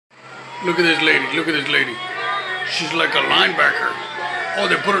Look at this lady. Look at this lady. She's like a linebacker. Oh,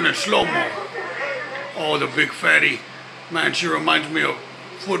 they put her in slow-mo. Oh, the big fatty. Man, she reminds me of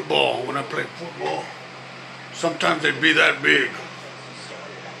football when I played football. Sometimes they'd be that big.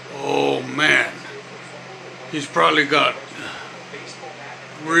 Oh, man. He's probably got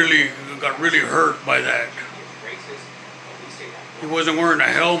really hurt by that. He wasn't wearing a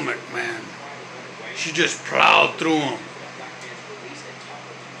helmet, man. She just plowed through him.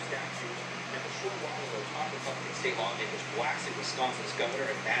 State lawmakers blasting Wisconsin's governor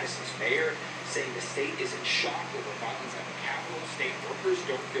and Madison's mayor, saying the state is in shock over violence at the Capitol. State workers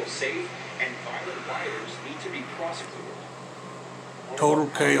don't feel safe, and violent rioters need to be prosecuted. Total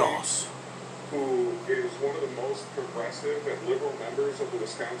chaos. Who is one of the most progressive and liberal members of the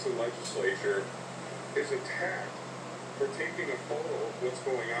Wisconsin legislature, is attacked for taking a photo of what's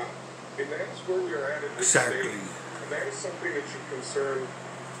going on. And that's where we are at in this state. And that is something that should concern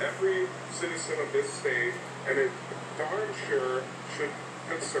every citizen of this state, and it darn sure should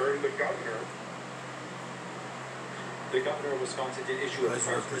concern the governor. The governor of Wisconsin did issue a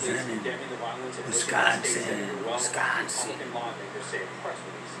press release condemning the violence in Wisconsin. Republican lawmakers say a press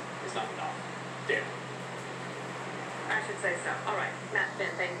release is not enough. Dan. I should say so. All right, Matt, Ben,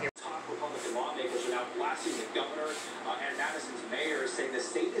 thank you. Top Republican lawmakers are now blasting the governor and Madison's mayor, saying the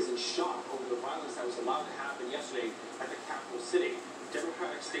state is in shock over the violence that was allowed to happen yesterday at the capital city.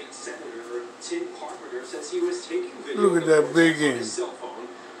 Democratic State Senator Tim Carpenter says he was taking video Look at that big on end. his cell phone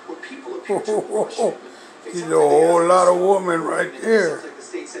where people appear to rush him. He's a whole lot of woman right there.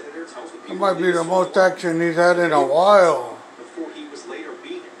 That might be the most action he's had in a while.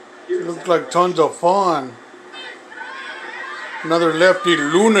 It looks like tons of fun. Another lefty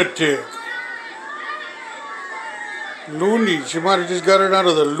lunatic. Loony. She might have just got it out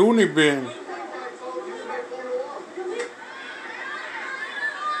of the loony bin.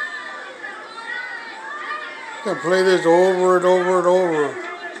 You can play this over and over and over.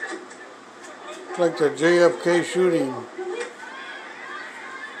 It's like the JFK shooting.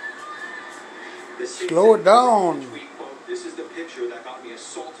 Slow it down. This is the picture that got me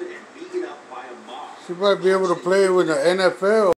assaulted and beaten up by a mob. She might be able to play with the NFL.